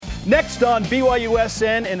Next on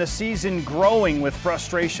BYUSN, in a season growing with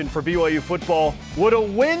frustration for BYU football, would a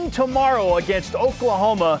win tomorrow against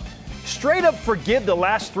Oklahoma straight up forgive the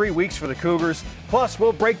last 3 weeks for the Cougars? Plus,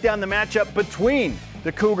 we'll break down the matchup between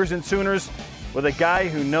the Cougars and Sooners with a guy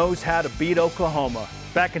who knows how to beat Oklahoma.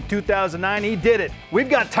 Back in 2009, he did it. We've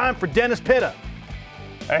got time for Dennis Pitta.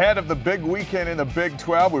 Ahead of the big weekend in the Big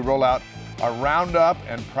 12, we roll out our roundup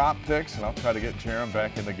and prop picks, and I'll try to get Jerem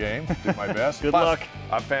back in the game. Do my best. Good Plus, luck.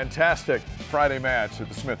 A fantastic Friday match at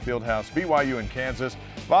the Smith Fieldhouse, BYU in Kansas.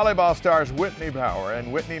 Volleyball stars Whitney Bower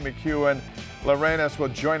and Whitney McEwan-Llarenas will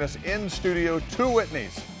join us in studio. Two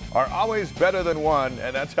Whitneys are always better than one,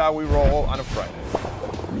 and that's how we roll on a Friday.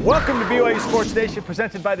 Welcome to BYU Sports Nation,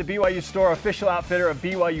 presented by the BYU Store, official outfitter of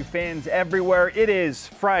BYU fans everywhere. It is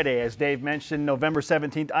Friday, as Dave mentioned, November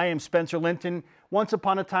 17th. I am Spencer Linton. Once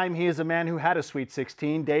upon a time, he is a man who had a Sweet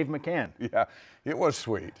 16, Dave McCann. Yeah, it was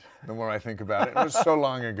sweet, the more I think about it. It was so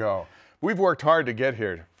long ago. We've worked hard to get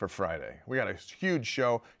here for Friday. We got a huge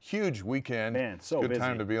show, huge weekend. Man, so good busy.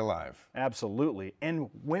 Time to be alive. Absolutely. And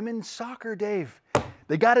women's soccer, Dave.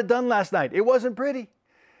 They got it done last night. It wasn't pretty.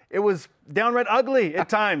 It was downright ugly at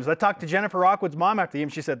times. I talked to Jennifer Rockwood's mom after the game.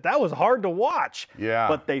 She said, that was hard to watch. Yeah.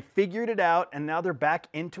 But they figured it out, and now they're back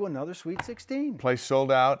into another Sweet 16. Place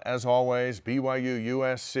sold out, as always. BYU,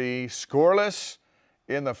 USC, scoreless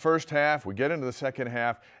in the first half. We get into the second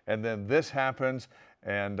half, and then this happens.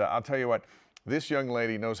 And I'll tell you what, this young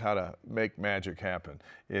lady knows how to make magic happen.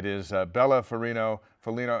 It is Bella Felino,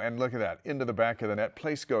 and look at that, into the back of the net.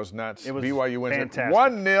 Place goes nuts. It was BYU wins fantastic.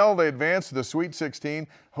 it 1-0. They advance to the Sweet 16,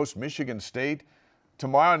 host Michigan State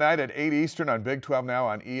tomorrow night at 8 Eastern on Big 12 Now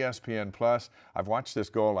on ESPN+. I've watched this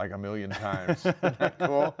goal like a million times. Isn't that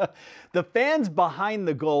cool? The fans behind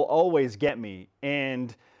the goal always get me.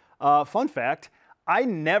 And fun fact, I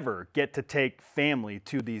never get to take family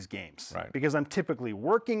to these games, right, because I'm typically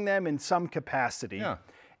working them in some capacity. Yeah.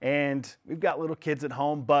 And we've got little kids at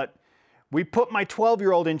home, but we put my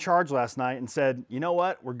 12-year-old in charge last night and said, you know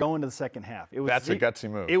what, we're going to the second half. That's a gutsy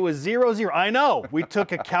move. It was 0-0. I know. We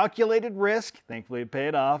took a calculated risk. Thankfully, it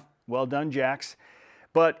paid off. Well done, Jax.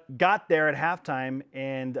 But got there at halftime,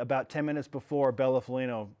 and about 10 minutes before, Bella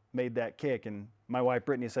Felino made that kick, and my wife,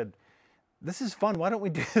 Brittany, said, this is fun. Why don't we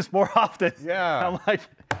do this more often? Yeah. I'm like,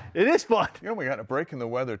 it is fun. You know, we got a break in the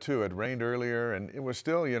weather, too. It rained earlier, and it was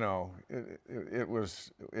still, you know, it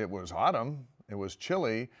was autumn. It was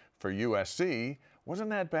chilly for USC. Wasn't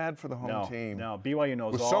that bad for the home team? No, BYU knows all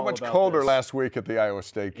about this. It was so much colder last week at the Iowa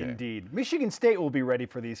State game. Indeed. Michigan State will be ready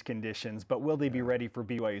for these conditions, but will they be ready for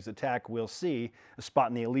BYU's attack? We'll see. A spot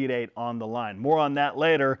in the Elite Eight on the line. More on that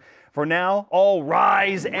later. For now, all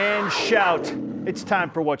rise and shout. It's time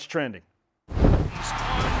for What's Trending.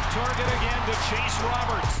 Target again to Chase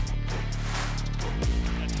Roberts.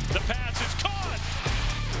 The pass is caught.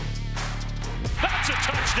 That's a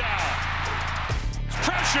touchdown. He's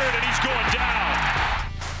pressured and he's going down.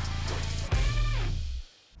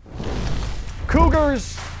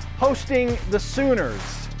 Cougars hosting the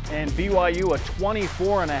Sooners, and BYU a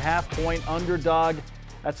 24.5-point underdog.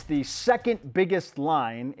 That's the second biggest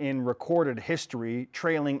line in recorded history,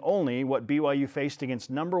 trailing only what BYU faced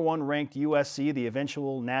against number one ranked USC, the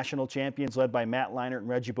eventual national champions led by Matt Leinart and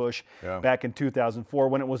Reggie Bush back in 2004,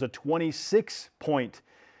 when it was a 26-point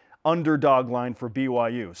underdog line for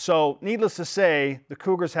BYU. So needless to say, the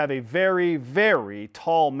Cougars have a very, very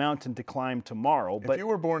tall mountain to climb tomorrow. If you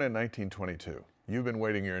were born in 1922, you've been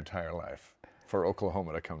waiting your entire life for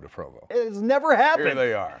Oklahoma to come to Provo. It's never happened. Here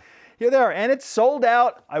they are. Here they are, and it's sold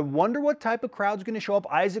out. I wonder what type of crowd's going to show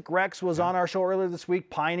up. Isaac Rex was on our show earlier this week,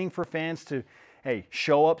 pining for fans to, hey,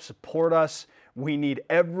 show up, support us. We need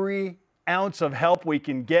every ounce of help we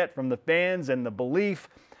can get from the fans and the belief.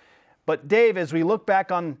 But Dave, as we look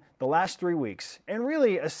back on the last 3 weeks, and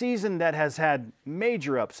really a season that has had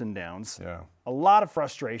major ups and downs, a lot of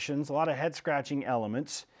frustrations, a lot of head-scratching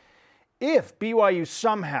elements, if BYU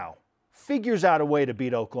somehow figures out a way to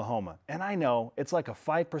beat Oklahoma, and I know it's like a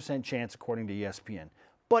 5% chance according to ESPN,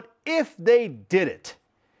 but if they did it,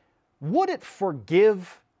 would it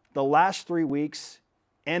forgive the last 3 weeks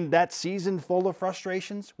and that season full of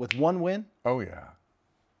frustrations with one win? Oh, yeah.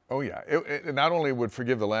 Oh, yeah. It not only would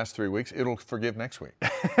forgive the last 3 weeks, it'll forgive next week.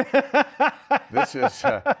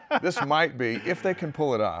 This might be, if they can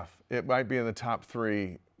pull it off, it might be in the top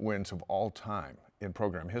 3 wins of all time in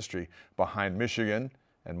program history, behind Michigan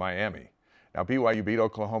and Miami. Now, BYU beat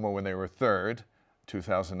Oklahoma when they were third,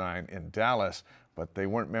 2009 in Dallas, but they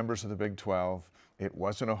weren't members of the Big 12. It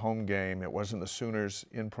wasn't a home game. It wasn't the Sooners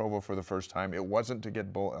in Provo for the first time. It wasn't to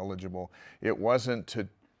get bowl eligible. It wasn't to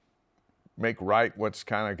make right what's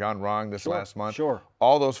kind of gone wrong this last month. Sure.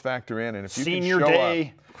 All those factor in, and if you Senior can show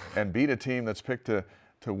day. up, and beat a team that's picked to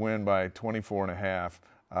win by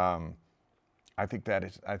 24.5, I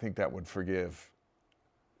think that would forgive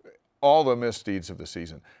all the misdeeds of the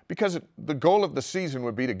season, because the goal of the season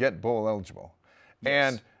would be to get bowl eligible.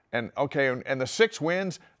 Yes. And the 6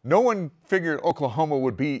 wins, no one figured Oklahoma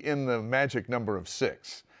would be in the magic number of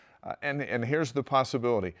 6. And here's the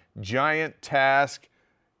possibility. Giant task,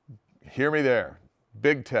 hear me there,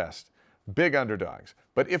 big test, big underdogs.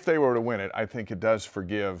 But if they were to win it, I think it does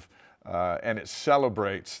forgive, and it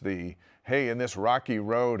celebrates the, hey, in this rocky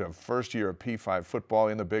road of first year of P5 football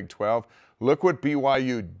in the Big 12, look what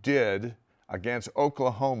BYU did against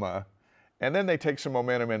Oklahoma. And then they take some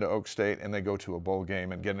momentum into Oak State and they go to a bowl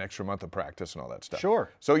game and get an extra month of practice and all that stuff.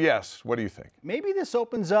 Sure. So yes, what do you think? Maybe this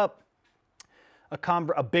opens up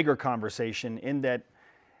a bigger conversation in that,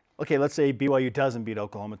 okay, let's say BYU doesn't beat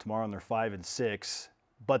Oklahoma tomorrow and they're 5-6,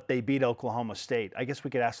 but they beat Oklahoma State. I guess we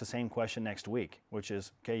could ask the same question next week, which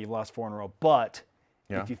is, okay, you've lost 4 in a row, but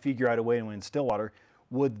if you figure out a way to win Stillwater,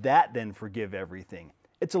 would that then forgive everything?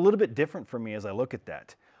 It's a little bit different for me as I look at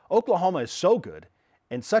that. Oklahoma is so good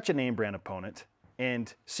and such a name brand opponent,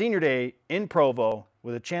 and senior day in Provo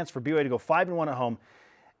with a chance for BYU to go 5-1 at home,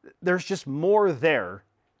 there's just more there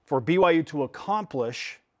for BYU to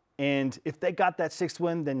accomplish. And if they got that 6th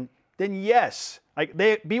win, then yes, like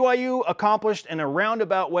BYU accomplished in a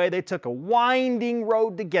roundabout way. They took a winding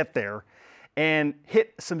road to get there and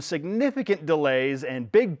hit some significant delays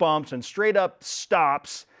and big bumps and straight up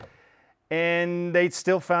stops, and they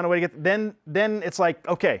still found a way to get. Then it's like,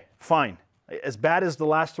 okay, fine. As bad as the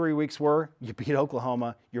last 3 weeks were, you beat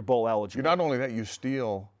Oklahoma, you're bowl eligible. Not only that, you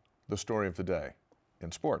steal the story of the day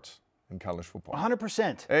in sports, in college football.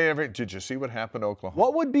 100%. Hey, did you see what happened to Oklahoma?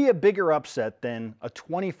 What would be a bigger upset than a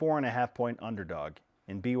 24.5-point underdog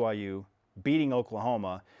in BYU beating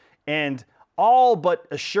Oklahoma and all but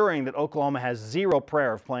assuring that Oklahoma has zero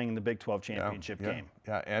prayer of playing in the Big 12 championship game?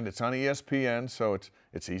 Yeah, and it's on ESPN, so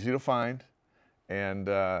it's easy to find. And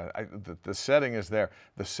the setting is there.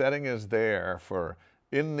 The setting is there for,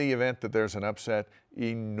 in the event that there's an upset,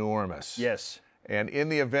 enormous. Yes. And in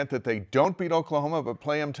the event that they don't beat Oklahoma but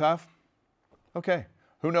play them tough, okay,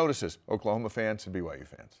 who notices? Oklahoma fans and BYU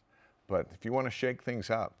fans. But if you want to shake things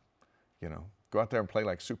up, go out there and play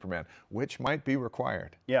like Superman, which might be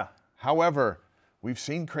required. Yeah. However, we've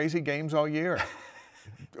seen crazy games all year.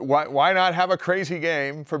 Why not have a crazy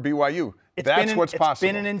game for BYU? That's what's possible.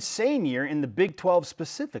 It's been an insane year in the Big 12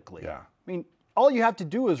 specifically. Yeah. I mean, all you have to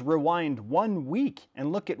do is rewind 1 week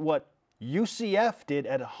and look at what UCF did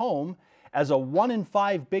at home as a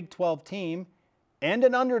 1-5 Big 12 team and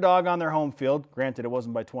an underdog on their home field. Granted, it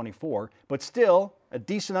wasn't by 24, but still a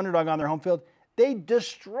decent underdog on their home field. They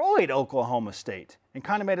destroyed Oklahoma State and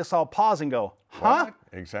kind of made us all pause and go, huh? What?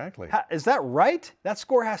 Exactly. Is that right? That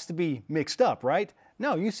score has to be mixed up, right?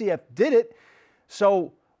 No, UCF did it.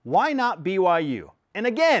 So why not BYU? And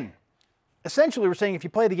again, essentially we're saying if you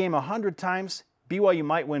play the game 100 times, BYU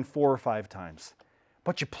might win 4 or 5 times.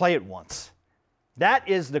 But you play it once. That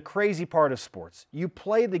is the crazy part of sports. You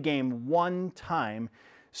play the game one time.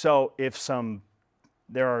 So if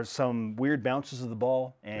there are some weird bounces of the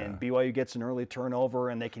ball and BYU gets an early turnover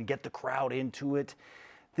and they can get the crowd into it,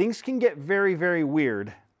 things can get very, very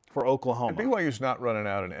weird for Oklahoma. And BYU's not running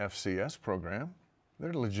out an FCS program.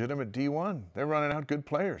 They're legitimate D1. They're running out good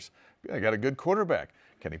players. They got a good quarterback.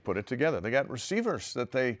 Can he put it together? They got receivers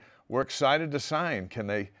that they were excited to sign. Can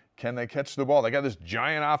they catch the ball? They got this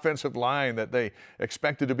giant offensive line that they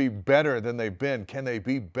expected to be better than they've been. Can they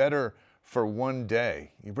be better for one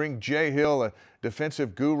day? You bring Jay Hill, a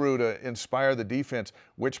defensive guru, to inspire the defense,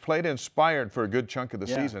 which played inspired for a good chunk of the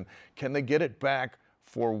season. Can they get it back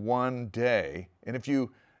for one day? And if you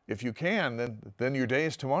can, then your day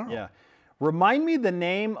is tomorrow. Yeah. Remind me the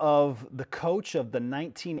name of the coach of the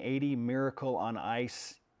 1980 Miracle on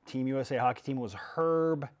Ice Team USA hockey team. Was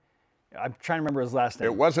Herb. I'm trying to remember his last name.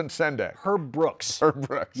 It wasn't Sendak. Herb Brooks. Herb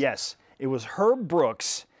Brooks. Yes, it was Herb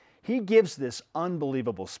Brooks. He gives this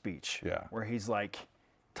unbelievable speech where he's like,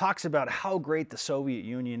 talks about how great the Soviet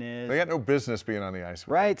Union is. They got no business being on the ice.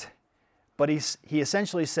 Right. But he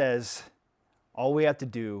essentially says, all we have to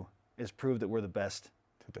do is prove that we're the best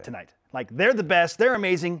tonight. Like, they're the best, they're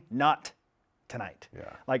amazing, not tonight. Yeah.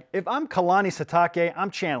 Like, if I'm Kalani Sitake, I'm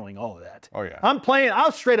channeling all of that. Oh, yeah.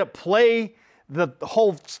 I'll straight up play the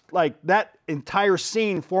whole, like, that entire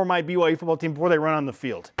scene for my BYU football team before they run on the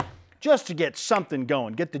field. Just to get something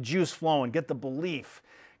going, get the juice flowing, get the belief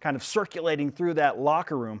kind of circulating through that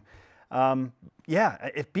locker room.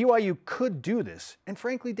 If BYU could do this, and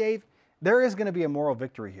frankly, Dave, there is going to be a moral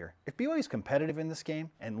victory here. If BYU is competitive in this game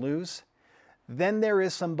and lose, then there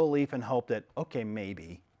is some belief and hope that, okay,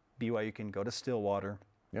 maybe BYU can go to Stillwater,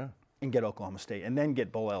 Yeah. and get Oklahoma State and then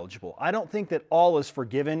get bowl eligible. I don't think that all is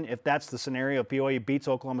forgiven if that's the scenario. If BYU beats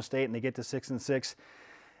Oklahoma State and they get to 6-6,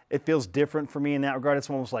 it feels different for me in that regard. It's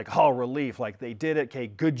almost like, oh, relief, like they did it. Okay,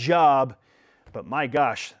 good job. But my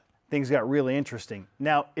gosh, things got really interesting.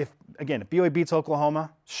 Now, if BYU beats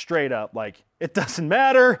Oklahoma, straight up, like, it doesn't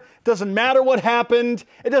matter. It doesn't matter what happened.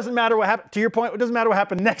 It doesn't matter what happened. To your point, it doesn't matter what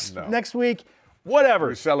happened next week. Whatever.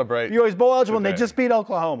 We celebrate. BYU's bowl eligible and today. they just beat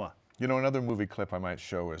Oklahoma. You know, another movie clip I might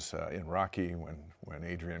show is in Rocky when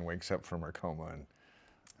Adrian wakes up from her coma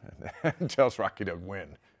and tells Rocky to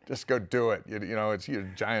win. Just go do it. You know, it's your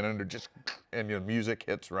giant under and your music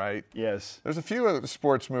hits right. Yes. There's a few of the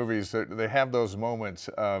sports movies that they have those moments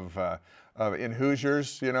of in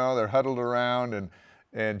Hoosiers. You know, they're huddled around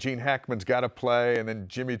and Gene Hackman's got to play, and then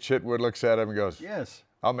Jimmy Chitwood looks at him and goes, Yes.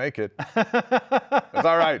 I'll make it. It's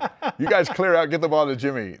all right. You guys clear out, get the ball to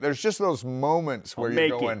Jimmy. There's just those moments where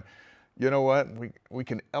you're going, you know what? We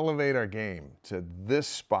can elevate our game to this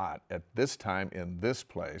spot at this time in this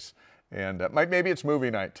place. And maybe it's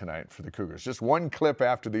movie night tonight for the Cougars. Just one clip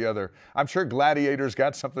after the other. I'm sure Gladiator's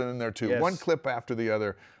got something in there too. Yes. One clip after the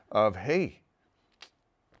other of, hey,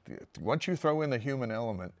 once you throw in the human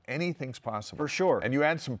element, anything's possible. For sure. And you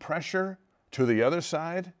add some pressure to the other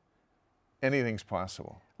side, anything's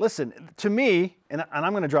possible. Listen, to me, and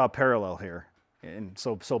I'm going to draw a parallel here, and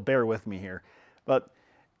so bear with me here. But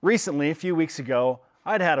recently, a few weeks ago,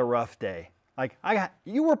 I'd had a rough day. Like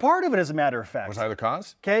you were part of it, as a matter of fact. Was I the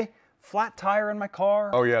cause? Okay, flat tire in my car.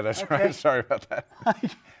 Oh yeah, that's right. Sorry about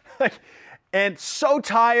that. And so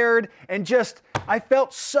tired, and just I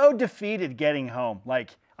felt so defeated getting home. Like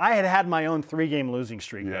I had my own 3-game losing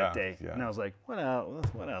streak that day, and I was like, what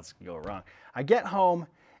else can go wrong? I get home.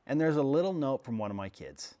 And there's a little note from one of my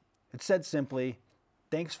kids. It said simply,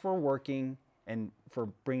 thanks for working and for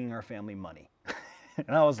bringing our family money.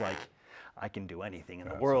 And I was like, I can do anything in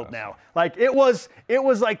the world now. Like it was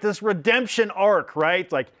like this redemption arc,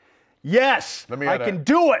 right? Like, yes, I can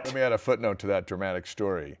do it. Let me add a footnote to that dramatic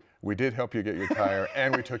story. We did help you get your tire,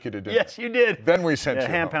 and we took you to dinner. Yes, you did. Then we sent you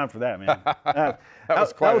hand home. Pound for that, man. that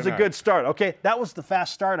was a good start. Okay, that was the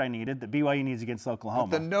fast start I needed that BYU needs against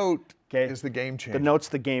Oklahoma. But the note is the game changer. The note's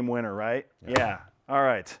the game winner, right? Yeah. All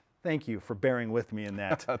right. Thank you for bearing with me in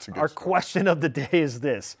that. That's a good Our story. question of the day is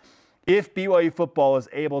this. If BYU football is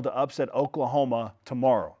able to upset Oklahoma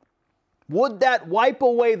tomorrow, would that wipe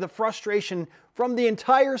away the frustration from the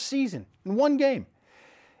entire season in one game?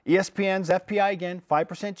 ESPN's FPI again,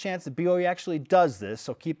 5% chance that BYU actually does this,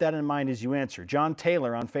 so keep that in mind as you answer. John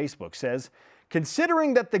Taylor on Facebook says,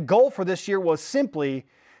 considering that the goal for this year was simply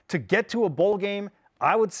to get to a bowl game,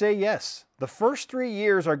 I would say yes. The first 3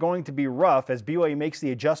 years are going to be rough as BYU makes the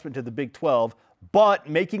adjustment to the Big 12, but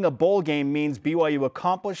making a bowl game means BYU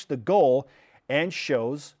accomplished the goal and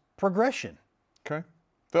shows progression. Okay.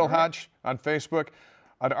 Phil Hodge on Facebook.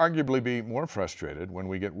 I'd arguably be more frustrated when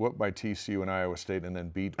we get whooped by TCU and Iowa State and then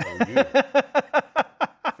beat OU.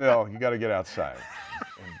 Phil, you got to get outside,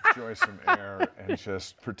 enjoy some air, and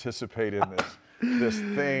just participate in this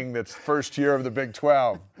thing that's first year of the Big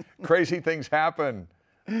 12. Crazy things happen.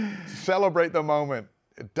 Celebrate the moment.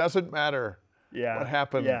 It doesn't matter what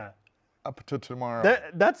happened up to tomorrow.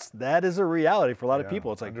 That is a reality for a lot of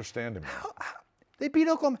people. It's like, understandable. They beat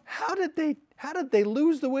Oklahoma. How did they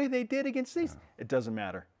lose the way they did against these? It doesn't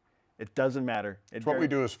matter. It doesn't matter. It's what we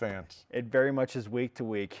do as fans. It very much is week to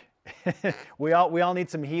week. we all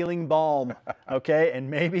need some healing balm, okay? And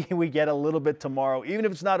maybe we get a little bit tomorrow, even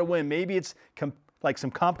if it's not a win. Maybe it's like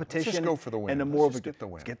some competition. Let's just go for the win. And Let's get the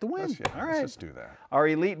win. Let's get the win. All right. Let's just do that. Our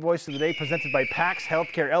elite voice of the day presented by PAX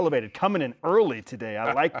Healthcare Elevated, coming in early today.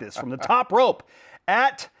 I like this. From the top rope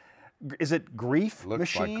at. Is it Grief Looks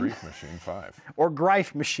Machine? like Grief Machine 5. Or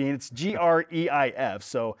Greif Machine. It's Greif,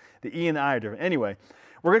 so the E and the I are different. Anyway,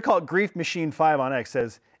 we're going to call it Grief Machine 5 on X.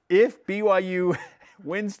 Says, if BYU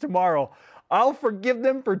wins tomorrow, I'll forgive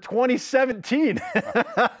them for 2017.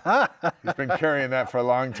 He's been carrying that for a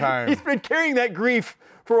long time. He's been carrying that grief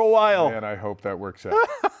for a while. And I hope that works out.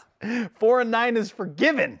 4-9 is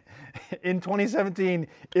forgiven in 2017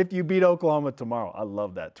 if you beat Oklahoma tomorrow. I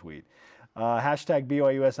love that tweet. Hashtag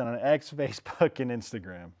BYUSN on X, Facebook, and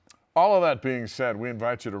Instagram. All of that being said, we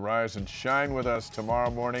invite you to rise and shine with us tomorrow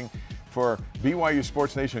morning for BYU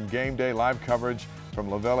Sports Nation Game Day live coverage from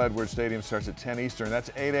Lavelle Edwards Stadium. Starts at 10 Eastern. That's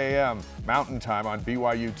 8 a.m. Mountain Time on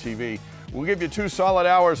BYU TV. We'll give you 2 solid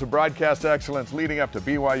hours of broadcast excellence leading up to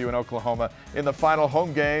BYU and Oklahoma in the final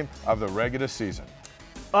home game of the regular season.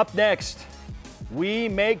 Up next, we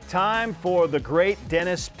make time for the great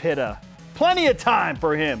Dennis Pitta. Plenty of time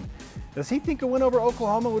for him. Does he think a win over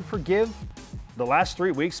Oklahoma would forgive the last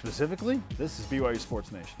 3 weeks specifically? This is BYU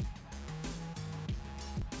Sports Nation.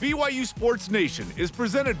 BYU Sports Nation is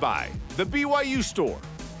presented by the BYU Store,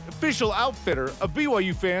 official outfitter of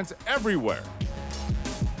BYU fans everywhere.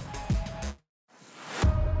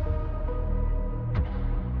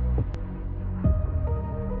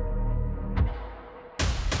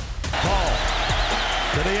 Ball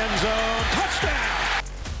to the end zone. Touchdown!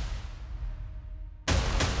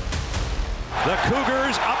 The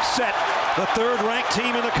Cougars upset the third-ranked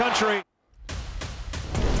team in the country.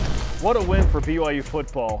 What a win for BYU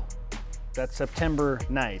football that September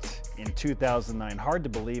night in 2009. Hard to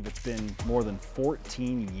believe it's been more than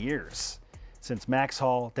 14 years since Max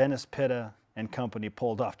Hall, Dennis Pitta, and company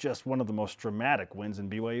pulled off just one of the most dramatic wins in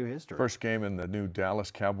BYU history. First game in the new Dallas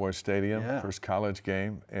Cowboys Stadium, first college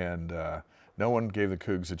game, and no one gave the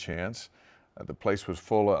Cougs a chance. The place was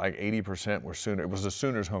full, like 80% were Sooner. It was the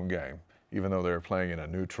Sooners' home game, even though they were playing in a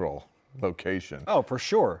neutral location. Oh, for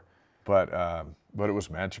sure. But it was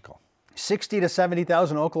magical. 60 to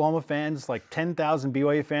 70,000 Oklahoma fans, like 10,000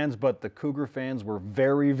 BYU fans, but the Cougar fans were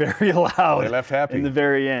very, very loud. They left happy. In the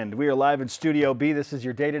very end. We are live in Studio B. This is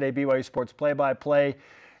your day-to-day BYU Sports play-by-play.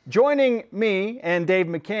 Joining me and Dave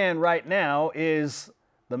McCann right now is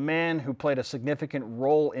the man who played a significant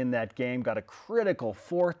role in that game, got a critical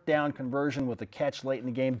fourth down conversion with a catch late in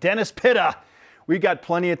the game. Dennis Pitta, we got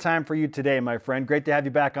plenty of time for you today, my friend. Great to have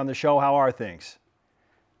you back on the show. How are things?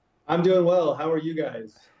 I'm doing well. How are you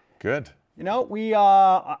guys? Good. You know,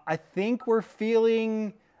 I think we're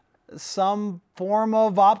feeling some form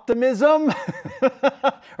of optimism,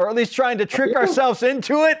 or at least trying to trick ourselves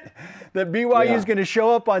into it, that BYU is going to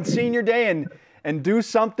show up on senior day and do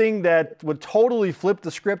something that would totally flip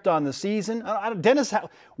the script on the season. Dennis,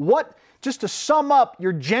 just to sum up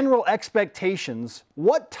your general expectations,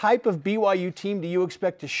 what type of BYU team do you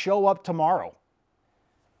expect to show up tomorrow?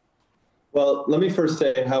 Well, let me first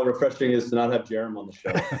say how refreshing it is to not have Jerem on the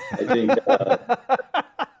show. I think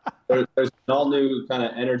there's an all-new kind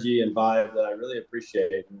of energy and vibe that I really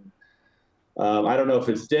appreciate. I don't know if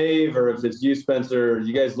it's Dave or if it's you, Spencer.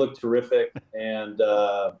 You guys look terrific, and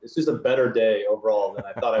it's just a better day overall than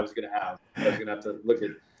I thought I was going to have. I was going to have to look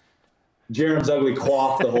at Jerem's ugly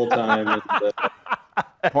quaff the whole time.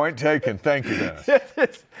 Point taken. Thank you,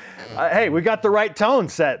 Dennis. Hey, we got the right tone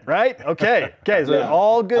set, right? Okay, so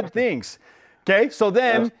all good things. Okay, so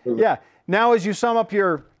then, now as you sum up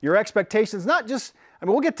your expectations, not just,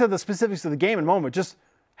 we'll get to the specifics of the game in a moment, just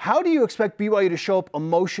how do you expect BYU to show up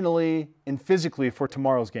emotionally and physically for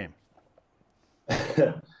tomorrow's game?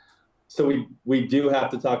 So we do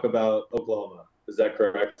have to talk about Oklahoma. Is that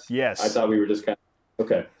correct? Yes. I thought we were just kind of,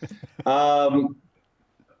 okay.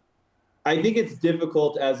 I think it's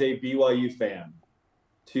difficult as a BYU fan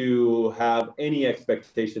to have any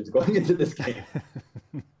expectations going into this game.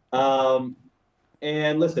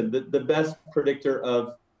 And listen, the best predictor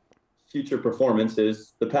of future performance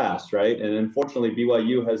is the past, right? And unfortunately,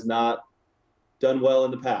 BYU has not done well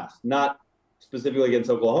in the past, not specifically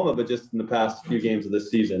against Oklahoma, but just in the past few games of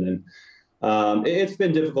this season. And it's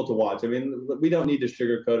been difficult to watch. I mean, we don't need to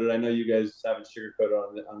sugarcoat it. I know you guys haven't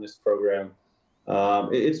sugarcoated on this program.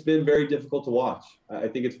 It's been very difficult to watch. I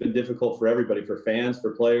think it's been difficult for everybody, for fans,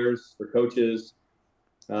 for players, for coaches.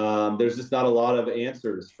 There's just not a lot of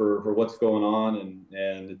answers for what's going on,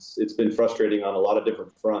 and it's been frustrating on a lot of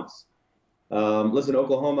different fronts. Listen,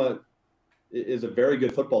 Oklahoma is a very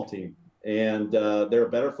good football team, and they're a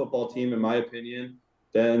better football team, in my opinion,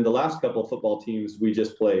 than the last couple of football teams we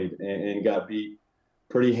just played and got beat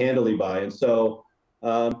pretty handily by. And so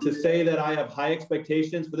to say that I have high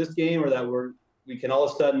expectations for this game or that we can all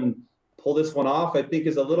of a sudden pull this one off, I think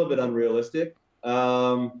is a little bit unrealistic.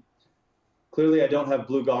 Clearly I don't have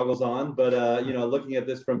blue goggles on, but looking at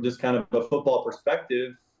this from just kind of a football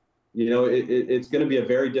perspective, it's going to be a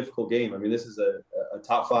very difficult game. I mean, this is a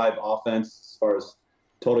top 5 offense as far as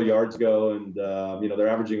total yards go, and they're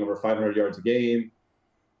averaging over 500 yards a game.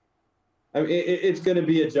 I mean, it's going to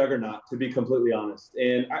be a juggernaut, to be completely honest.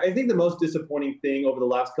 And I think the most disappointing thing over the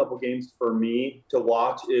last couple games for me to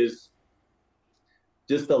watch is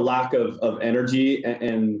just the lack of energy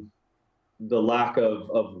and the lack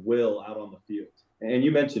of will out on the field. And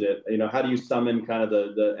you mentioned it, how do you summon kind of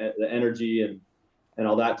the energy and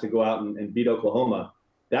all that to go out and beat Oklahoma?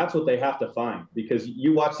 That's what they have to find, because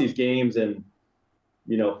you watch these games and,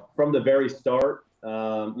 from the very start,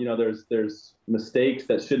 there's mistakes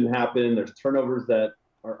that shouldn't happen. There's turnovers that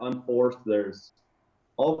are unforced. There's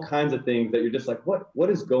all kinds of things that you're just like, what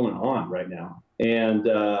is going on right now? And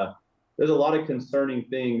there's a lot of concerning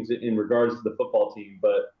things in regards to the football team,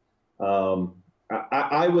 but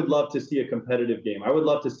I would love to see a competitive game. I would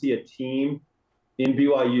love to see a team in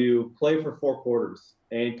BYU play for 4 quarters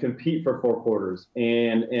and compete for 4 quarters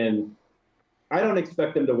and I don't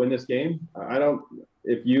expect them to win this game.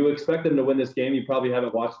 If you expect them to win this game, you probably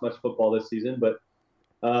haven't watched much football this season, but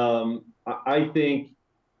I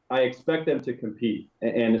expect them to compete,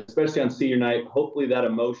 and especially on senior night, hopefully that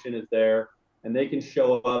emotion is there and they can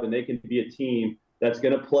show up and they can be a team that's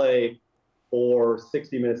going to play for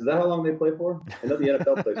 60 minutes. Is that how long they play for? I know the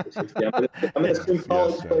NFL plays for 60. I'm going to assume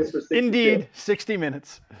college plays for 60. Indeed, 60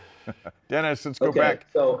 minutes. Dennis, let's go back.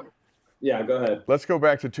 So, yeah, go ahead. Let's go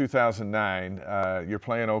back to 2009. You're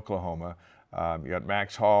playing Oklahoma. You got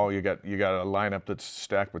Max Hall. You got a lineup that's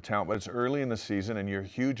stacked with talent, but it's early in the season, and you're a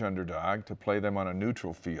huge underdog to play them on a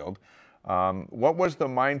neutral field. What was the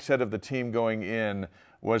mindset of the team going in?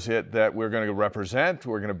 Was it that we're going to represent,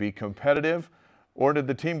 we're going to be competitive, or did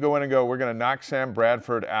the team go in and go, we're going to knock Sam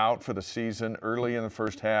Bradford out for the season early in the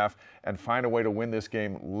first half and find a way to win this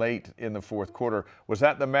game late in the fourth quarter? Was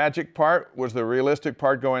that the magic part? Was the realistic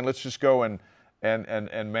part going, let's just go and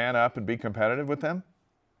man up and be competitive with them?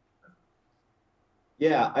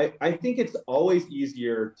 Yeah, I think it's always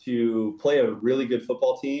easier to play a really good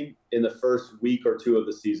football team in the first week or two of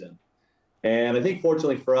the season. And I think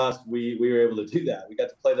fortunately for us, we were able to do that. We got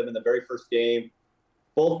to play them in the very first game.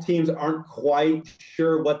 Both teams aren't quite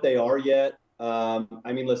sure what they are yet.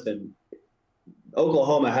 Listen,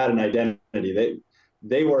 Oklahoma had an identity.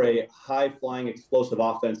 They were a high-flying, explosive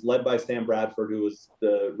offense led by Sam Bradford, who was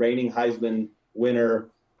the reigning Heisman winner.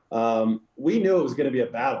 We knew it was going to be a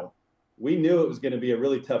battle. We knew it was going to be a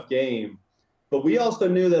really tough game, but we also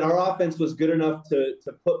knew that our offense was good enough to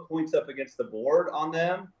put points up against the board on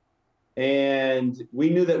them, and we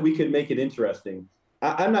knew that we could make it interesting.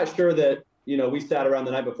 I'm not sure that, we sat around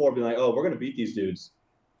the night before being like, oh, we're going to beat these dudes.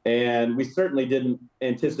 And we certainly didn't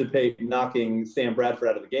anticipate knocking Sam Bradford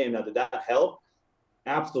out of the game. Now, did that help?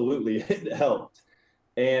 Absolutely, it helped.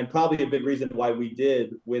 And probably a big reason why we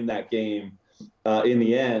did win that game in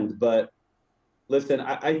the end. But listen,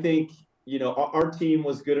 I think, our team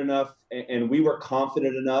was good enough and we were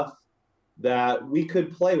confident enough that we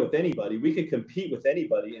could play with anybody. We could compete with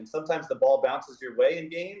anybody. And sometimes the ball bounces your way in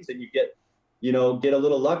games and you get a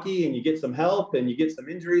little lucky and you get some help and you get some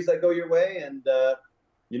injuries that go your way. And,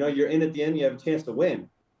 you're in at the end, you have a chance to win.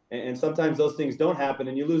 And sometimes those things don't happen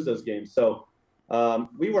and you lose those games. So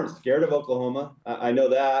we weren't scared of Oklahoma. I know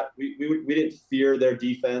that. We didn't fear their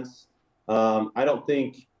defense. I don't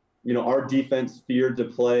think, our defense feared to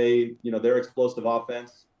play, their explosive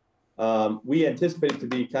offense. We anticipated to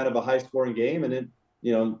be kind of a high-scoring game, and it,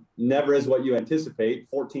 never is what you anticipate.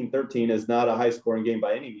 14-13 is not a high-scoring game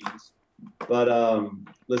by any means. But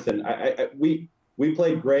listen, we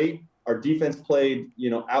played great. Our defense played,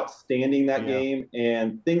 outstanding that game,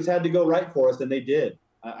 and things had to go right for us, and they did.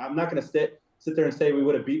 I'm not going to sit there and say we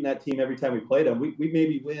would have beaten that team every time we played them. We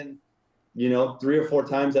maybe win 3 or 4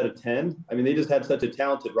 times out of 10. I mean, they just had such a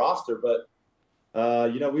talented roster, but,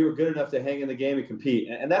 we were good enough to hang in the game and compete.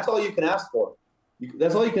 And that's all you can ask for.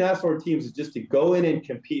 That's all you can ask for in teams is just to go in and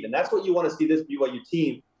compete. And that's what you want to see this BYU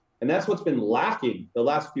team. And that's what's been lacking the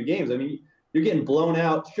last few games. I mean, you're getting blown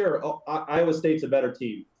out. Sure, Iowa State's a better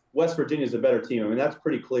team. West Virginia's a better team. I mean, that's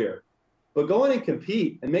pretty clear. But go in and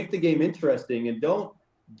compete and make the game interesting and don't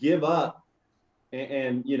give up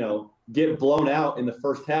and get blown out in the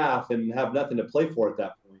first half and have nothing to play for at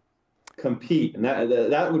that point. Compete. And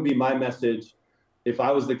that would be my message if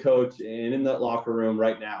I was the coach and in that locker room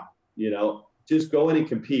right now. Just go in and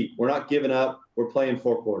compete. We're not giving up. We're playing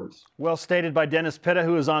 4 quarters. Well stated by Dennis Pitta,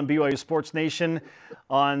 who is on BYU Sports Nation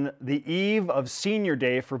on the eve of Senior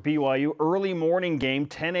Day for BYU. Early morning game,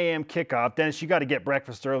 10 a.m. kickoff. Dennis, you got to get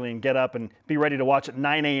breakfast early and get up and be ready to watch at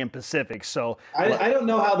 9 a.m. Pacific. So I don't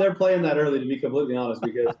know how they're playing that early, to be completely honest,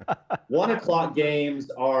 because 1 o'clock games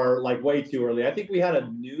are like way too early. I think we had a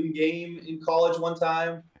noon game in college one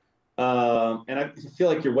time, and I feel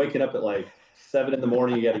like you're waking up at like 7 in the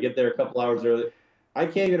morning. You got to get there a couple hours early. I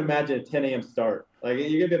can't even imagine a 10 a.m. start. Like,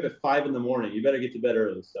 you're going to be up at 5 in the morning. You better get to bed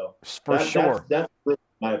early. So sure. That's really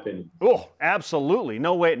my opinion. Oh, absolutely.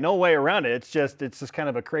 No way around it. It's just kind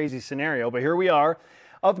of a crazy scenario. But here we are.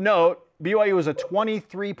 Of note, BYU was a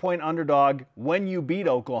 23-point underdog when you beat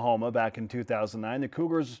Oklahoma back in 2009. The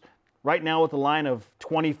Cougars right now with a line of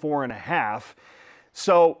 24.5.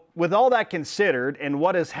 So with all that considered and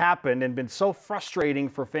what has happened and been so frustrating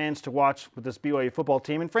for fans to watch with this BYU football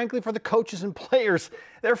team, and frankly for the coaches and players,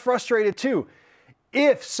 they're frustrated too.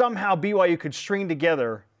 If somehow BYU could string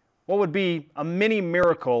together what would be a mini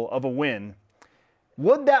miracle of a win,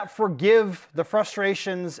 would that forgive the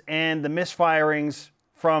frustrations and the misfirings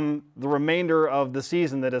from the remainder of the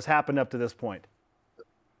season that has happened up to this point?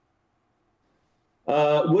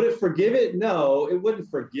 Would it forgive it? No, it wouldn't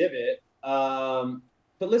forgive it.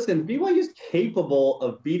 But listen, BYU is capable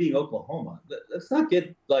of beating Oklahoma. Let's not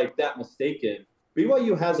get like that mistaken.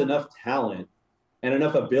 BYU has enough talent and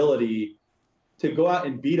enough ability to go out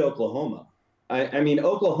and beat Oklahoma. I mean,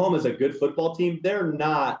 Oklahoma is a good football team. They're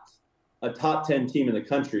not a top 10 team in the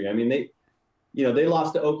country. I mean, they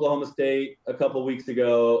lost to Oklahoma State a couple weeks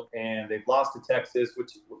ago, and they've lost to Texas,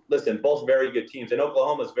 which, listen, both very good teams, and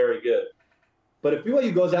Oklahoma is very good. But if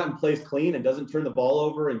BYU goes out and plays clean and doesn't turn the ball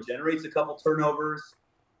over and generates a couple turnovers,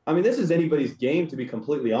 I mean, this is anybody's game, to be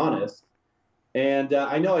completely honest. And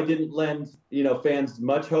I know I didn't lend, fans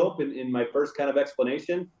much hope in my first kind of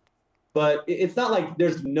explanation, but it's not like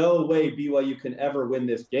there's no way BYU can ever win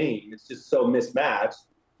this game. It's just so mismatched.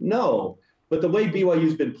 No. But the way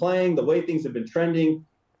BYU's been playing, the way things have been trending,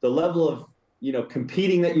 the level of,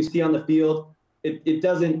 competing that you see on the field, it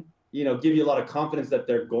doesn't, give you a lot of confidence that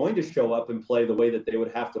they're going to show up and play the way that they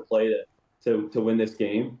would have to play to win this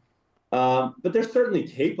game. But they're certainly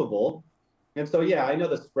capable. And so, yeah, I know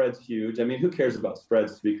the spread's huge. I mean, who cares about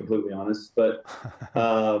spreads, to be completely honest? But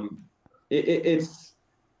it's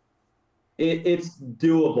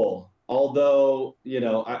doable. Although,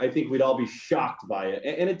 I think we'd all be shocked by it.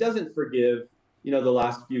 And it doesn't forgive, the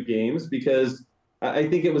last few games, because I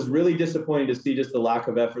think it was really disappointing to see just the lack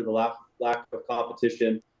of effort, the lack of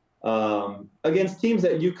competition against teams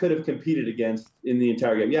that you could have competed against in the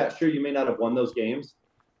entire game. Yeah, sure, you may not have won those games,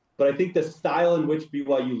 but I think the style in which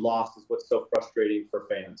BYU lost is what's so frustrating for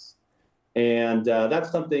fans. And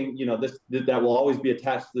that's something, that will always be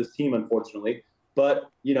attached to this team, unfortunately.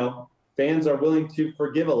 But, fans are willing to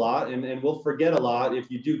forgive a lot and will forget a lot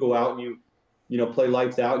if you do go out and you play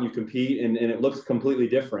lights out and you compete and it looks completely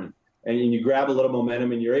different and you grab a little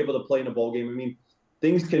momentum and you're able to play in a bowl game. I mean,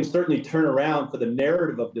 things can certainly turn around for the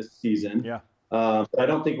narrative of this season. Yeah. But I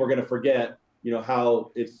don't think we're going to forget,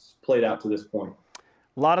 how it's played out to this point.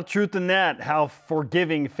 A lot of truth in that, how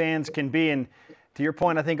forgiving fans can be. And to your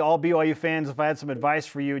point, I think all BYU fans, if I had some advice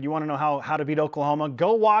for you, and you want to know how to beat Oklahoma,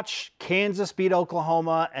 go watch Kansas beat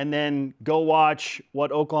Oklahoma and then go watch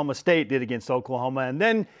what Oklahoma State did against Oklahoma. And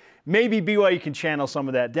then maybe BYU can channel some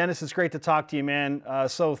of that. Dennis, it's great to talk to you, man.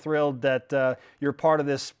 So thrilled that you're part of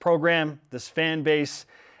this program, this fan base,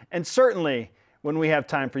 and certainly when we have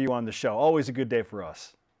time for you on the show. Always a good day for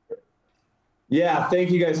us. Yeah,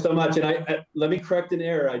 thank you guys so much. And I let me correct an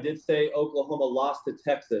error. I did say Oklahoma lost to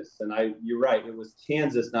Texas, and you're right. It was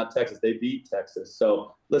Kansas, not Texas. They beat Texas.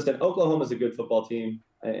 So listen, Oklahoma's a good football team,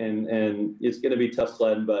 and it's going to be tough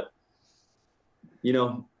sledding. But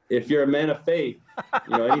if you're a man of faith,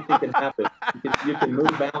 anything can happen. You can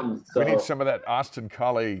move mountains. So. We need some of that Austin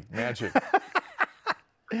Collie magic.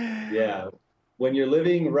 Yeah. When you're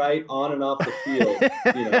living right on and off the field,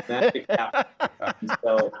 magic happens.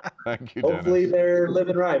 So Thank you, hopefully Dennis. they're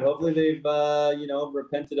living right. Hopefully they've,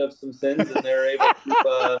 repented of some sins and they're able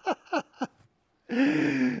to get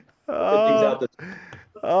things out there.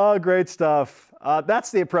 Oh, great stuff. That's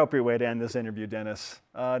the appropriate way to end this interview, Dennis.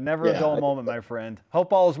 Never a dull moment, my friend.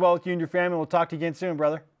 Hope all is well with you and your family. We'll talk to you again soon,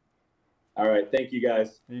 brother. All right. Thank you,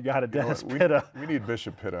 guys. You got it, Dennis Pitta. We need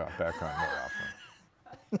Bishop Pitta back on more often.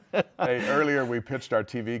 Hey, earlier we pitched our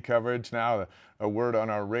TV coverage. Now a word on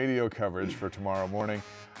our radio coverage for tomorrow morning.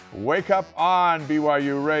 Wake up on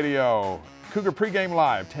BYU Radio. Cougar pregame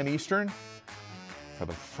live, 10 Eastern, for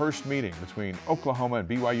the first meeting between Oklahoma and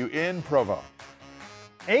BYU in Provo.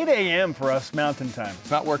 8 a.m. for us Mountain Time.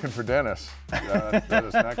 It's not working for Dennis. That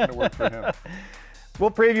is not going to work for him. We'll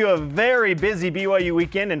preview a very busy BYU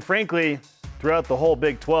weekend and, frankly, throughout the whole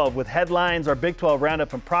Big 12 with headlines, our Big 12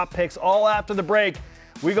 roundup, and prop picks all after the break.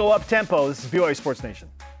 We go up tempo. This is BYU Sports Nation.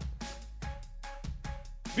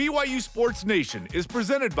 BYU Sports Nation is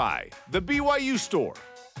presented by the BYU Store,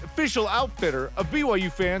 official outfitter of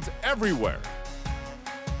BYU fans everywhere.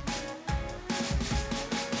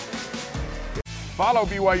 Follow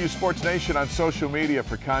BYU Sports Nation on social media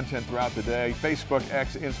for content throughout the day. Facebook,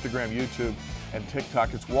 X, Instagram, YouTube, and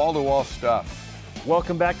TikTok. It's wall-to-wall stuff.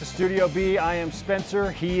 Welcome back to Studio B. I am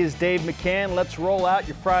Spencer. He is Dave McCann. Let's roll out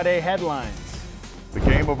your Friday headlines. The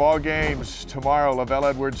game of all games tomorrow, Lavelle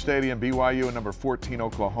Edwards Stadium, BYU and number 14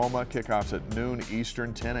 Oklahoma. Kickoffs at noon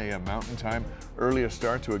Eastern, 10 a.m. Mountain Time. Earliest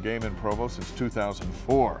start to a game in Provo since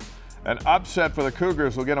 2004. An upset for the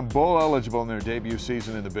Cougars will get them bowl eligible in their debut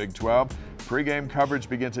season in the Big 12. Pre-game coverage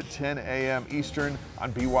begins at 10 a.m. Eastern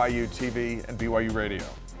on BYU TV and BYU Radio.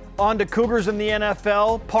 On to Cougars in the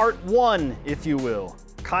NFL, part one, if you will.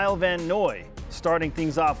 Kyle Van Noy starting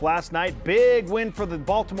things off last night. Big win for the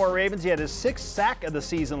Baltimore Ravens. He had his 6th sack of the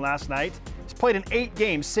season last night. He's played in 8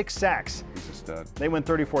 games, 6 sacks. He's a stud. They win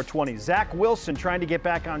 34-20. Zach Wilson trying to get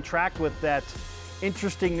back on track with that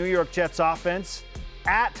interesting New York Jets offense.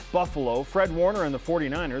 at Buffalo. Fred Warner and the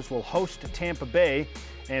 49ers will host Tampa Bay.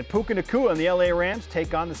 And Puka Nacua and the LA Rams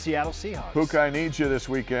take on the Seattle Seahawks. Puka, I need you this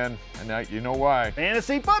weekend, and now you know why.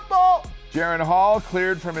 Fantasy football! Jaron Hall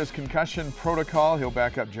cleared from his concussion protocol. He'll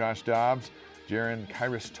back up Josh Dobbs. Jaron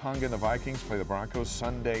Kairos Tonga and the Vikings play the Broncos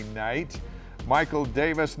Sunday night. Michael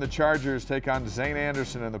Davis and the Chargers take on Zane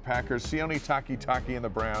Anderson and the Packers. Sione Takitaki and the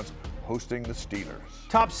Browns hosting the Steelers.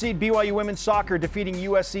 Top seed BYU women's soccer defeating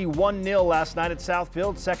USC 1-0 last night at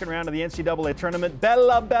Southfield. Second round of the NCAA tournament.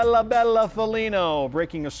 Bella Felino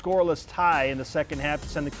breaking a scoreless tie in the second half to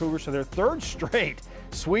send the Cougars to their third straight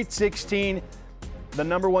Sweet 16. The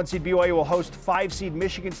number 1 seed BYU will host 5 seed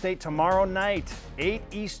Michigan State tomorrow night, 8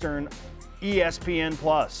 Eastern,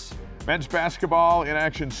 ESPN+. Men's basketball in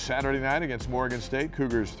action Saturday night against Morgan State.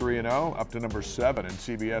 Cougars 3-0, up to number 7 in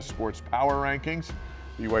CBS Sports Power Rankings.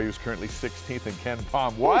 BYU is currently 16th in Ken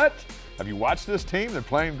Palm. What? Have you watched this team? They're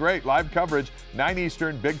playing great. Live coverage, 9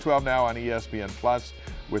 Eastern, Big 12 now on ESPN+,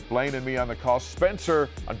 with Blaine and me on the call. Spencer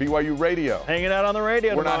on BYU Radio. Hanging out on the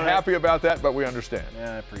radio. We're not happy about that, but we understand.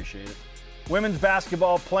 Yeah, I appreciate it. Women's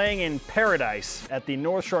basketball playing in paradise at the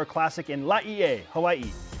North Shore Classic in Laie,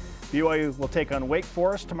 Hawaii. BYU will take on Wake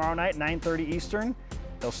Forest tomorrow night, 9:30 Eastern.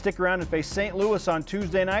 They'll stick around and face St. Louis on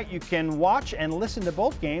Tuesday night. You can watch and listen to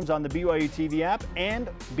both games on the BYU TV app and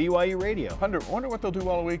BYU Radio. Wonder what they'll do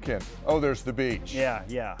all weekend. Oh, there's the beach.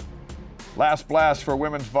 Yeah. Last blast for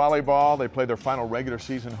women's volleyball. They play their final regular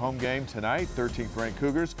season home game tonight. 13th ranked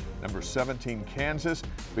Cougars, number 17 Kansas.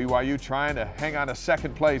 BYU trying to hang on to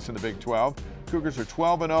second place in the Big 12. Cougars are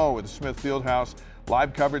 12-0 with the Smith Fieldhouse.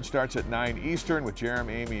 Live coverage starts at 9 Eastern with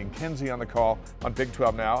Jeremy, Amy, and Kenzie on the call on Big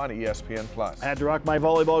 12 now on ESPN+. I had to rock my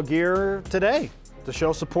volleyball gear today to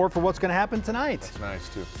show support for what's going to happen tonight. That's nice,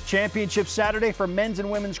 too. Championship Saturday for men's and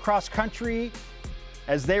women's cross country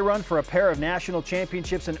as they run for a pair of national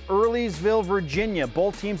championships in Earlysville, Virginia.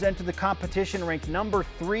 Both teams enter the competition ranked number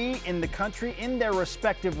 3 in the country in their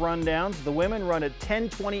respective rundowns. The women run at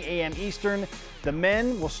 10:20 a.m. Eastern. The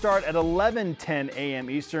men will start at 11:10 a.m.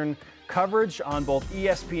 Eastern. Coverage on both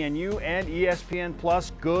ESPNU and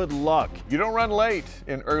ESPN+. Good luck. You don't run late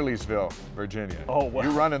in Earlysville, Virginia. Oh, well.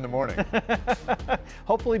 You run in the morning.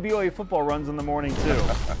 Hopefully BYU football runs in the morning,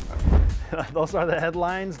 too. Those are the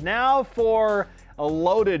headlines. Now for a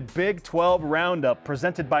loaded Big 12 roundup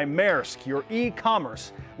presented by Maersk, your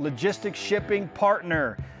e-commerce logistics shipping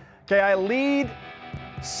partner. Okay, I lead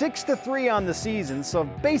 6-3 on the season, so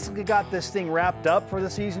basically got this thing wrapped up for the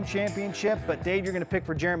season championship. But Dave, you're going to pick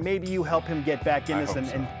for Jeremy. Maybe you help him get back in this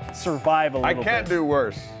and survive a little bit. I can't do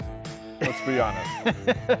worse. Let's be honest.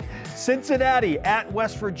 Cincinnati at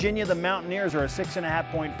West Virginia. The Mountaineers are a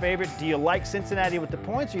 6.5-point favorite. Do you like Cincinnati with the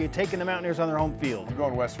points, or are you taking the Mountaineers on their home field? I'm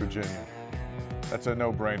going West Virginia. That's a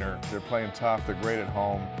no-brainer. They're playing tough. They're great at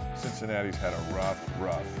home. Cincinnati's had a rough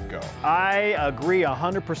go. I agree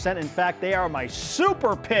 100%. In fact, they are my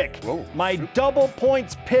super pick. Whoa, my double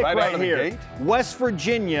points pick right right out of here. the gate? West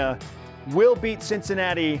Virginia will beat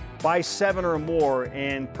Cincinnati by 7 or more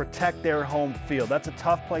and protect their home field. That's a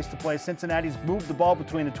tough place to play. Cincinnati's moved the ball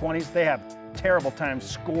between the 20s. They have terrible time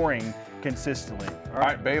scoring consistently. All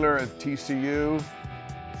right, Baylor at TCU.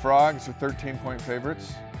 Frogs are 13-point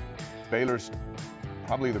favorites. Baylor's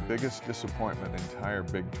probably the biggest disappointment in the entire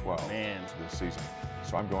Big 12 this season.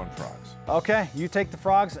 So I'm going Frogs. Okay, you take the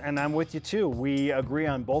Frogs, and I'm with you too. We agree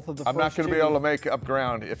on both of the I'm not going to be able to make up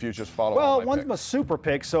ground if you just follow Well, my one's picks. my super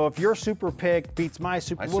pick, so if your super pick beats my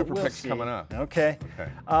super My we'll pick's see. coming up. Okay.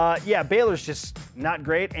 Yeah, Baylor's just not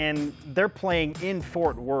great, and they're playing in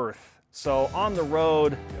Fort Worth. So on the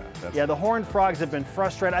road, the Horned Frogs have been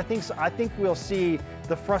frustrated. I think we'll see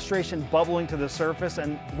the frustration bubbling to the surface,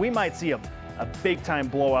 and we might see a big-time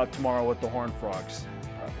blowout tomorrow with the Horned Frogs.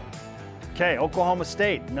 Okay, Oklahoma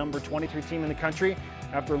State, number 23 team in the country,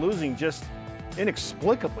 after losing just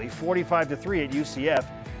inexplicably 45-3 at UCF.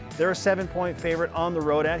 They're a 7-point favorite on the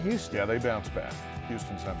road at Houston. Yeah, they bounce back.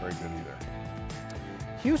 Houston's not very good either.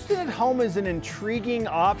 Houston at home is an intriguing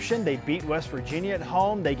option. They beat West Virginia at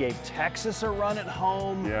home. They gave Texas a run at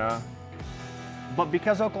home. Yeah. But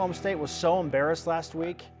because Oklahoma State was so embarrassed last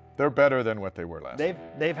week, they're better than what they were last week.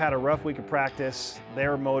 They've had a rough week of practice.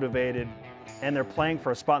 They're motivated, and they're playing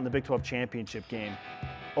for a spot in the Big 12 championship game.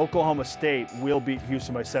 Oklahoma State will beat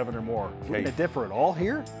Houston by 7 or more. Would it differ at all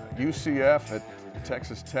here? UCF at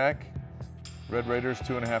Texas Tech. Red Raiders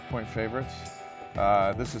 2.5-point favorites.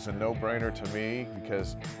 This is a no-brainer to me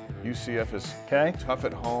because UCF is tough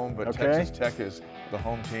at home, but Texas Tech is the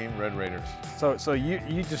home team, Red Raiders. So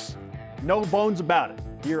you just, no bones about it.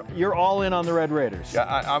 You're all in on the Red Raiders.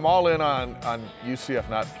 Yeah, I'm all in on UCF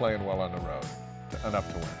not playing well on the road enough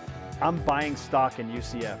to win. I'm buying stock in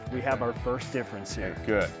UCF. We have our first difference here.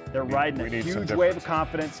 Good. They're riding a huge wave of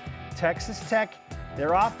confidence. Texas Tech,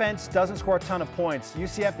 their offense doesn't score a ton of points.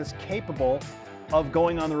 UCF is capable of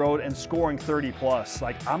going on the road and scoring 30 plus.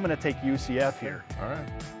 Like, I'm going to take UCF here. All right.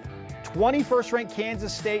 21st ranked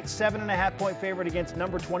Kansas State, 7.5-point favorite against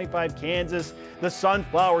number 25 Kansas. The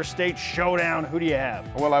Sunflower State Showdown. Who do you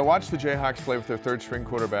have? Well, I watched the Jayhawks play with their third string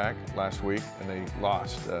quarterback last week, and they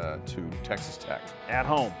lost to Texas Tech. At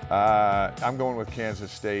home. I'm going with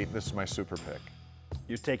Kansas State. This is my super pick.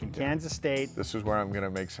 You're taking Kansas State. This is where I'm going to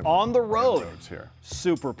make some on the road inroads here.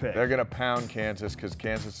 Super pick. They're going to pound Kansas because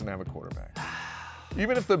Kansas doesn't have a quarterback.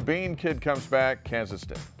 Even if the Bean kid comes back, Kansas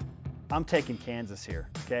State. I'm taking Kansas here.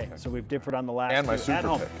 Okay, so we've differed on the last and my two. super At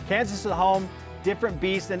home. pick. Kansas at home, different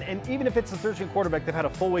beast, and even if it's the third string quarterback, they've had a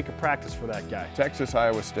full week of practice for that guy. Texas,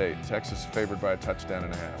 Iowa State. Texas favored by a touchdown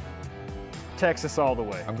and a half. Texas all the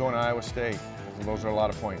way. I'm going to Iowa State. Those are a lot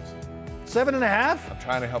of points. 7.5? I'm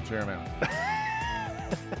trying to help Jeremy out.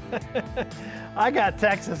 I got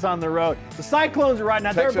Texas on the road. The Cyclones are right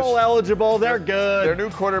now. Texas, they're bowl eligible. They're good. Their new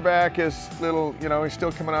quarterback is little, he's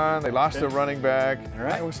still coming on. They lost their running back. All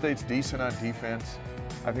right. Iowa State's decent on defense.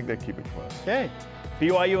 I think they keep it close. Okay.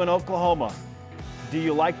 BYU and Oklahoma. Do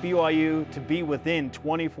you like BYU to be within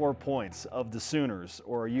 24 points of the Sooners,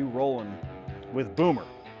 or are you rolling with Boomer?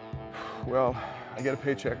 Well, I get a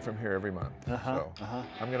paycheck from here every month. So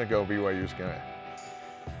I'm going to go BYU's going to.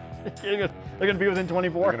 They're going to be within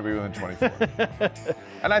 24? They're going to be within 24.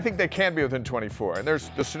 And I think they can be within 24. And there's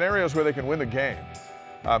the scenarios where they can win the game.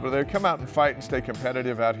 But they come out and fight and stay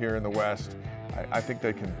competitive out here in the West. I think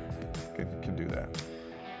they can do that.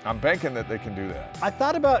 I'm banking that they can do that. I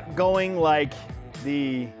thought about going like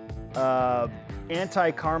the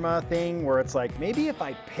anti-karma thing where it's like, maybe if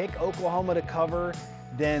I pick Oklahoma to cover,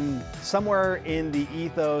 then somewhere in the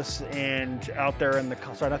ethos and out there in the,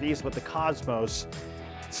 sorry, not the east, but the cosmos,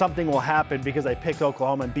 something will happen because I picked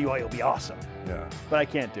Oklahoma and BYU will be awesome. Yeah. But I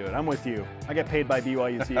can't do it. I'm with you. I get paid by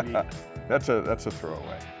BYU TV. That's a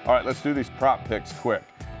throwaway. All right, let's do these prop picks quick.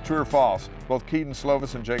 True or false? Both Keaton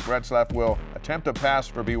Slovis and Jake Retzlaff will attempt a pass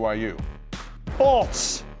for BYU.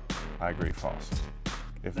 False. I agree, false.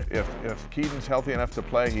 If Keaton's healthy enough to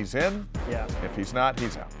play, he's in. Yeah. If he's not,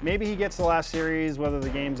 he's out. Maybe he gets the last series, whether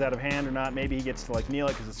the game's out of hand or not. Maybe he gets to kneel it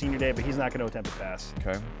because it's senior day, but he's not going to attempt a pass.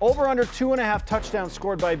 Okay. Over under 2.5 touchdowns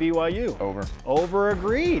scored by BYU. Over. Over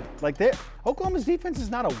agreed. Oklahoma's defense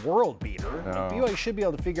is not a world beater. No. BYU should be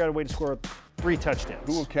able to figure out a way to score 3 touchdowns.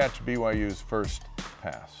 Who will catch BYU's first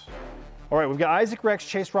pass? All right, we've got Isaac Rex,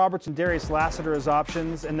 Chase Roberts, and Darius Lassiter as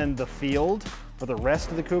options, and then the field for the rest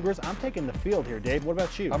of the Cougars. I'm taking the field here, Dave. What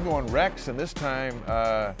about you? I'm going Rex, and this time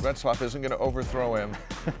Retzlaff isn't going to overthrow him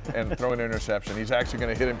and throw an interception. He's actually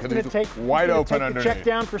going to hit him because he's wide open underneath. Check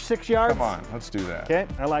down for 6 yards. Come on, let's do that. Okay,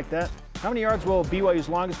 I like that. How many yards will BYU's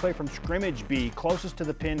longest play from scrimmage be? Closest to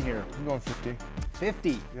the pin here. I'm going 50.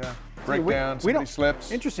 50. Yeah. Breakdown, somebody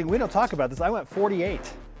slips. Interesting, we don't talk about this. I went 48.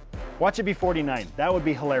 Watch it be 49. That would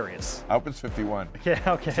be hilarious. I hope it's 51. Yeah,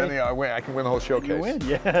 okay. Then I can win the whole showcase. You win,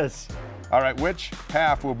 yes. All right, which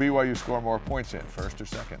half will BYU score more points in, first or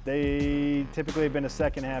second? They typically have been a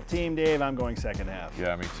second half team, Dave. I'm going second half.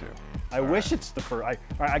 Yeah, me too. I wish it's the first.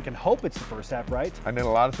 I can hope it's the first half, right? I need a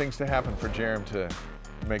lot of things to happen for Jerem to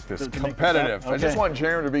make this competitive. Okay. I just want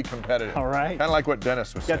Jerem to be competitive. All right. Kind of like what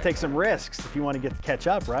Dennis was saying. Got to take some risks if you want to catch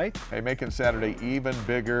up, right? Hey, making Saturday even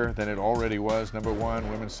bigger than it already was. Number 1,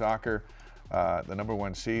 women's soccer, the number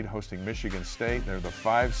 1 seed, hosting Michigan State. They're the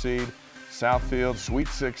 5 seed. Southfield, Sweet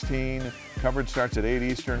 16. Coverage starts at 8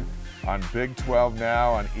 Eastern on Big 12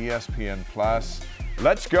 now on ESPN+.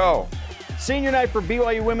 Let's go. Senior night for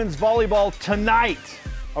BYU women's volleyball tonight.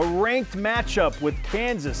 A ranked matchup with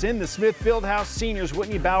Kansas in the Smith Fieldhouse. Seniors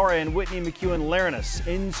Whitney Bower and Whitney McEwan-Llarenas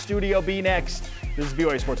in Studio B next. This is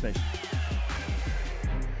BYU Sports Nation.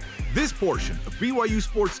 This portion of BYU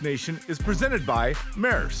Sports Nation is presented by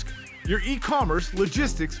Maersk, your e-commerce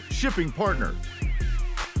logistics shipping partner.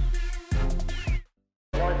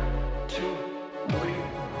 1, 2, 3,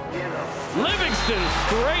 Livingston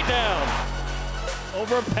straight down.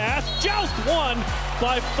 Over a pass, joust one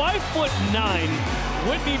by 5'9".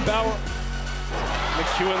 Whitney Bower.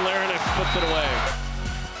 McEwan-Llarenas puts it away.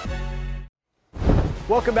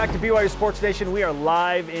 Welcome back to BYU Sports Nation. We are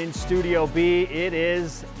live in Studio B. It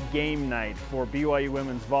is game night for BYU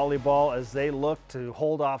women's volleyball as they look to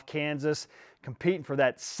hold off Kansas, competing for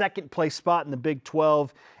that second place spot in the Big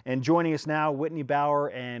 12. And joining us now, Whitney Bower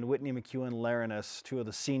and Whitney McEwan-Llarenas, 2 of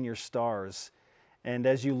the senior stars. And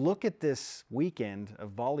as you look at this weekend of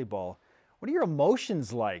volleyball, what are your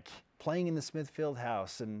emotions like playing in the Smith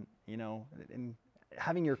Fieldhouse and, and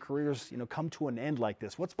having your careers, come to an end like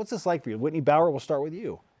this. What's this like for you? Whitney Bower, we'll start with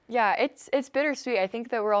you. Yeah, it's bittersweet. I think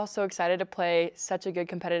that we're all so excited to play such a good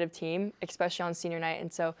competitive team, especially on senior night.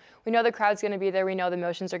 And so we know the crowd's going to be there. We know the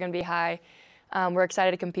emotions are going to be high. We're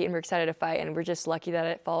excited to compete and we're excited to fight. And we're just lucky that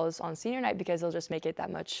it falls on senior night because it'll just make it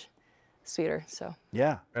that much sweeter. So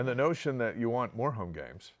yeah. And the notion that you want more home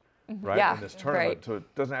games, right? Yeah, in this tournament. right. So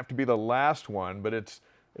it doesn't have to be the last one, but it's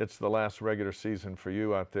the last regular season for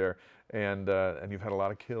you out there. And you've had a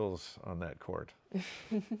lot of kills on that court.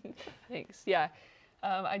 Thanks. Yeah.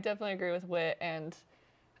 I definitely agree with Whit, and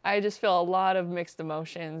I just feel a lot of mixed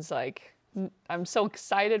emotions. Like, I'm so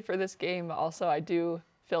excited for this game, but also I do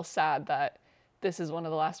feel sad that this is one of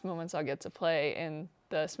the last moments I'll get to play in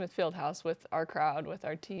the Smith Fieldhouse with our crowd, with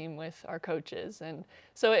our team, with our coaches. And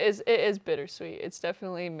so it is bittersweet. It's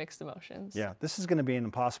definitely mixed emotions. Yeah, this is going to be an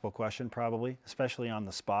impossible question probably, especially on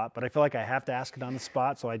the spot, but I feel like I have to ask it on the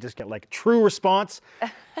spot, so I just get like a true response.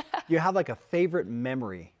 You have like a favorite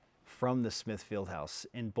memory from the Smith Fieldhouse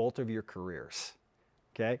in both of your careers,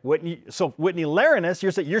 okay? Whitney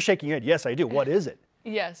McEwan-Llarenas, you're shaking your head. Yes, I do. What is it?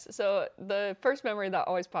 Yes. So the first memory that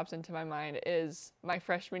always pops into my mind is my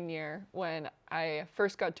freshman year when I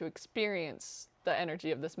first got to experience the energy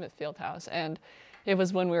of the Smith Fieldhouse. And it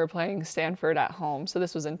was when we were playing Stanford at home. So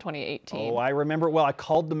this was in 2018. Oh, I remember it well. I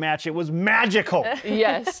called the match. It was magical.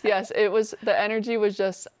 Yes. It was, the energy was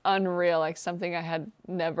just unreal, like something I had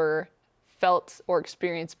never felt or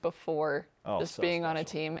experienced before just being on a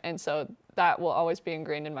team. And so that will always be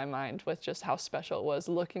ingrained in my mind with just how special it was,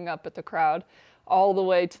 looking up at the crowd all the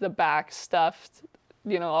way to the back, stuffed,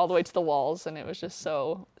 all the way to the walls. And it was just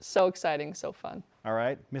so exciting, so fun. All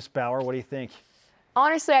right. Miss Bower, what do you think?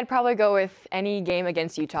 Honestly, I'd probably go with any game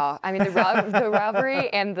against Utah. I mean, the rivalry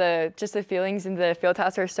and the feelings in the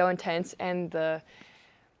Fieldhouse are so intense, and the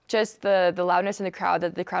loudness in the crowd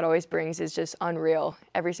that the crowd always brings is just unreal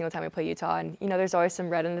every single time we play Utah. And, there's always some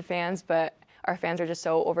red in the fans, but our fans are just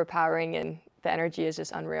so overpowering, and the energy is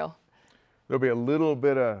just unreal. There'll be a little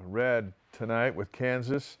bit of red tonight with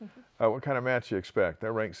Kansas. What kind of match do you expect?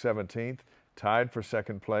 They're ranked 17th, tied for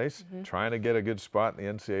second place, trying to get a good spot in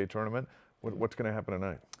the NCAA tournament. What's going to happen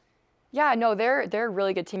tonight? Yeah, no, they're a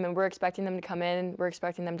really good team, and we're expecting them to come in. We're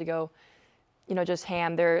expecting them to go, just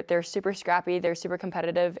ham. They're super scrappy. They're super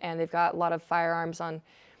competitive, and they've got a lot of firearms on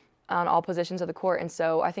all positions of the court. And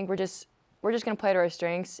so I think we're just going to play to our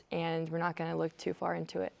strengths, and we're not going to look too far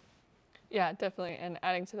into it. Yeah, definitely. And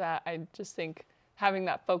adding to that, I just think having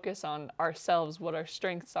that focus on ourselves, what our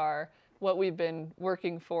strengths are, what we've been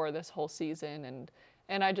working for this whole season,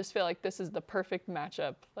 and I just feel like this is the perfect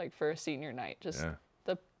matchup, like for a senior night. Just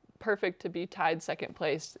the perfect to be tied second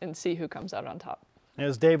place and see who comes out on top.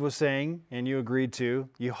 As Dave was saying, and you agreed to,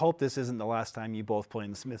 you hope this isn't the last time you both play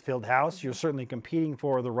in the Smith Fieldhouse. You're certainly competing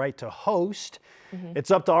for the right to host.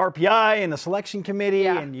 It's up to RPI and the selection committee,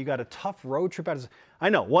 and you got a tough road trip out. I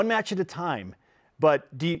know, one match at a time,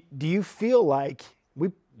 but do you feel like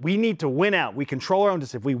we need to win out? We control our own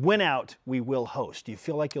destiny. If we win out, we will host. Do you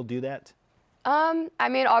feel like you'll do that? I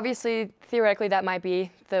mean, obviously, theoretically, that might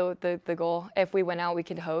be the goal. If we win out, we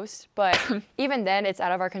could host. But even then, it's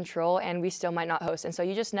out of our control, and we still might not host. And so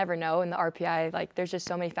you just never know in the RPI. There's just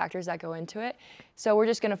so many factors that go into it. So we're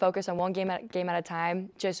just going to focus on one game at a time,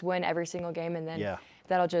 just win every single game, and then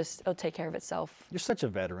it'll take care of itself. You're such a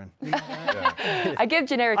veteran. I give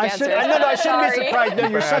generic answers. I shouldn't be surprised. No,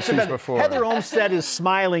 you're such a veteran. Before. Heather Olmstead is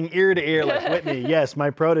smiling ear to ear like, Whitney, yes,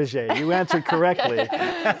 my protege. You answered correctly.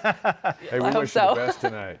 Hey, we wish you the best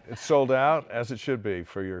tonight. It's sold out, as it should be,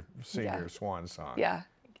 for your senior swan song. Yeah.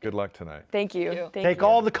 Good luck tonight. Thank you. Take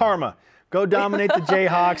all the karma. Go dominate the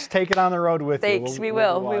Jayhawks. Take it on the road with you. Thanks. We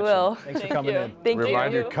will. Thanks for coming in. Thank you.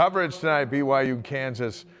 Reminder, coverage tonight, BYU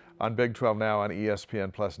Kansas on Big 12 Now on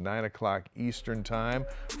ESPN Plus, 9 o'clock Eastern Time,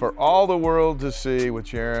 for all the world to see, with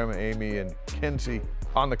Jerem, Amy, and Kinsey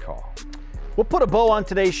on the call. We'll put a bow on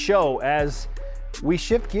today's show as we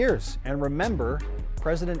shift gears and remember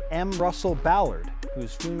President M. Russell Ballard,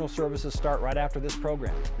 whose funeral services start right after this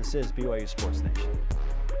program. This is BYU Sports Nation.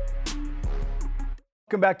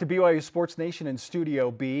 Welcome back to BYU Sports Nation in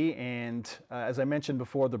Studio B, and as I mentioned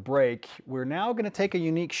before the break, we're now going to take a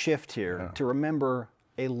unique shift here to remember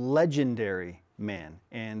a legendary man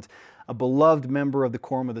and a beloved member of the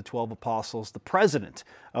Quorum of the 12 Apostles, the president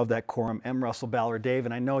of that quorum, M. Russell Ballard. Dave,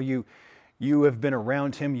 and I know you have been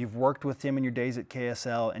around him, you've worked with him in your days at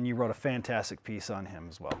KSL, and you wrote a fantastic piece on him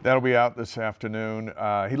as well. That'll be out this afternoon.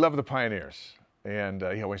 He loved the Pioneers, and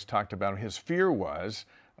he always talked about them. His fear was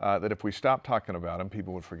that if we stopped talking about him,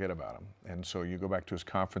 people would forget about him. And so you go back to his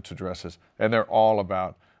conference addresses, and they're all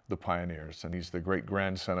about the pioneers, and he's the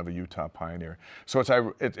great-grandson of a Utah pioneer. So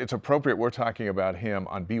it's appropriate we're talking about him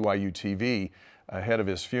on BYU TV ahead of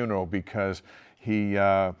his funeral, because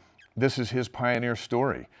this is his pioneer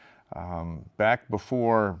story. Back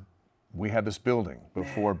before we had this building,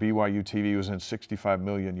 before BYU TV was in 65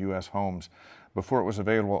 million U.S. homes, before it was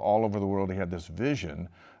available all over the world, he had this vision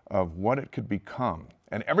of what it could become.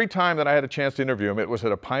 And every time that I had a chance to interview him, it was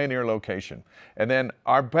at a pioneer location. And then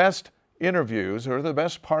our best interviews, or the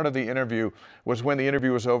best part of the interview, was when the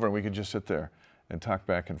interview was over and we could just sit there and talk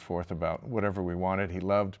back and forth about whatever we wanted. He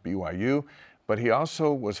loved BYU, but he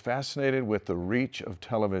also was fascinated with the reach of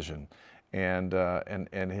television and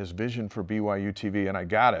his vision for BYU TV. And I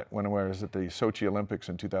got it when I was at the Sochi Olympics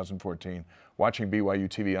in 2014. Watching BYU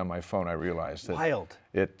TV on my phone, I realized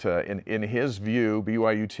that in his view,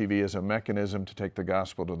 BYU TV is a mechanism to take the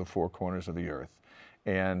gospel to the four corners of the earth.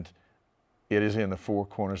 And it is in the four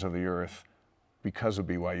corners of the earth because of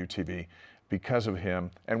BYU TV, because of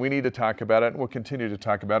him. And we need to talk about it, and we'll continue to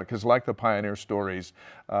talk about it, because like the pioneer stories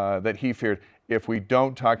that he feared, if we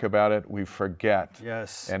don't talk about it, we forget.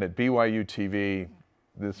 Yes. And at BYU TV,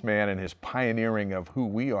 this man and his pioneering of who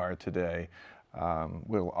we are today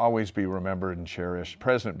will always be remembered and cherished.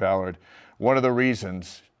 President Ballard, one of the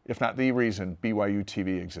reasons, if not the reason, BYU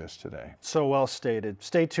TV exists today. So well stated.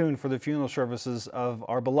 Stay tuned for the funeral services of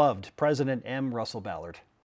our beloved President M. Russell Ballard.